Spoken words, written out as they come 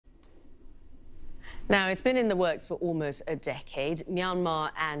Now, it's been in the works for almost a decade.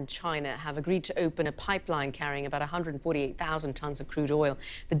 Myanmar and China have agreed to open a pipeline carrying about 148,000 tons of crude oil.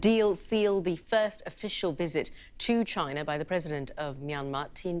 The deal sealed the first official visit to China by the president of Myanmar,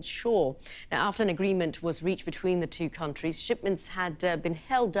 Tin Shaw. Now, after an agreement was reached between the two countries, shipments had been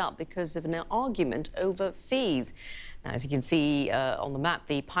held up because of an argument over fees. Now, as you can see on the map,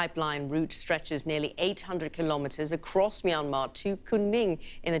 the pipeline route stretches nearly 800 kilometers across Myanmar to Kunming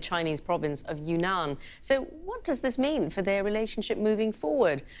in the Chinese province of Yunnan. So what does this mean for their relationship moving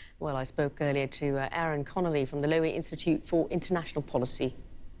forward? Well, I spoke earlier to Connelly from the Lowy Institute for International Policy.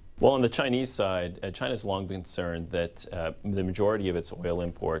 Well, on the Chinese side, China's long been concerned that the majority of its oil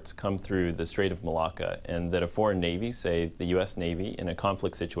imports come through the Strait of Malacca, and that a foreign navy, say the U.S. Navy, in a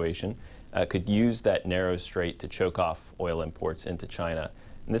conflict situation, could use that narrow strait to choke off oil imports into China.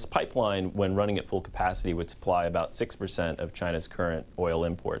 And this pipeline, when running at full capacity, would supply about 6% of China's current oil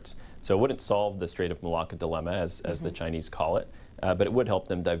imports. So it wouldn't solve the Strait of Malacca dilemma, as the Chinese call it, but it would help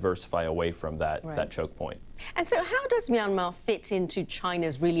them diversify away from that choke point. And so how does Myanmar fit into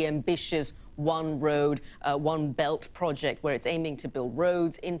China's really ambitious One Road, One Belt project, where it's aiming to build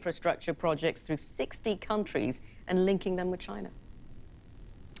roads, infrastructure projects through 60 countries and linking them with China?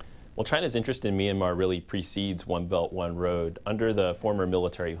 Well, China's interest in Myanmar really precedes One Belt, One Road. Under the former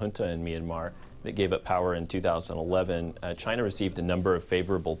military junta in Myanmar that gave up power in 2011, China received a number of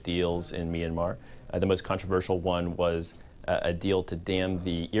favorable deals in Myanmar. The most controversial one was a deal to dam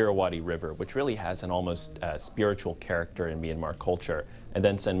the Irrawaddy River, which really has an almost spiritual character in Myanmar culture, and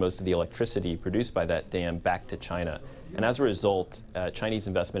then send most of the electricity produced by that dam back to China. And as a result, Chinese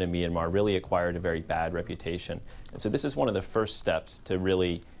investment in Myanmar really acquired a very bad reputation. And so this is one of the first steps to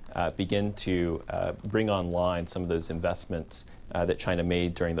really begin to bring online some of those investments that China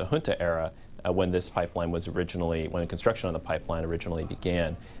made during the junta era when this pipeline was originally, when construction on the pipeline originally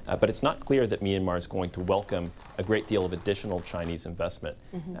began. But it's not clear that Myanmar is going to welcome a great deal of additional Chinese investment.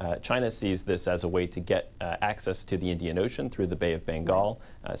 China sees this as a way to get access to the Indian Ocean through the Bay of Bengal,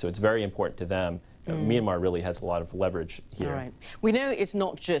 so it's very important to them. Myanmar really has a lot of leverage here. All right. We know it's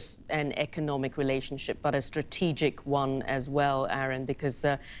not just an economic relationship, but a strategic one as well, Aaron, because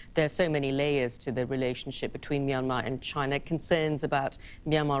there are so many layers to the relationship between Myanmar and China. Concerns about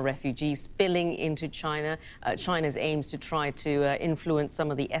Myanmar refugees spilling into China, China's aims to try to influence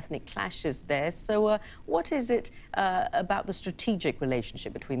some of the ethnic clashes there. So what is it about the strategic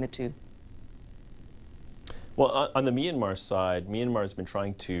relationship between the two? Well, on the Myanmar side, Myanmar has been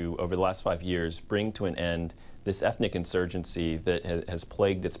trying to, over the last 5 years, bring to an end this ethnic insurgency that has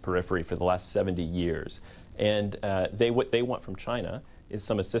plagued its periphery for the last 70 years. And what they want from China is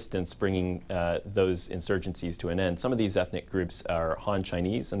some assistance bringing those insurgencies to an end. Some of these ethnic groups are Han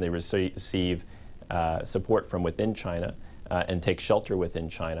Chinese, and they receive support from within China and take shelter within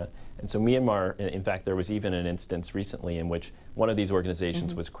China. And so Myanmar, in fact, there was even an instance recently in which one of these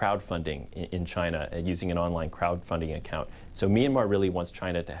organizations was crowdfunding in China using an online crowdfunding account. So Myanmar really wants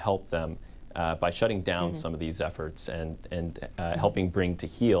China to help them by shutting down some of these efforts and helping bring to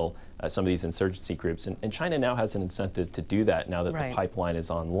heel some of these insurgency groups. And China now has an incentive to do that now that the pipeline is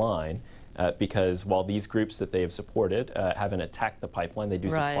online, because while these groups that they have supported haven't attacked the pipeline, they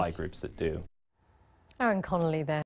do supply groups that do. Connelly there.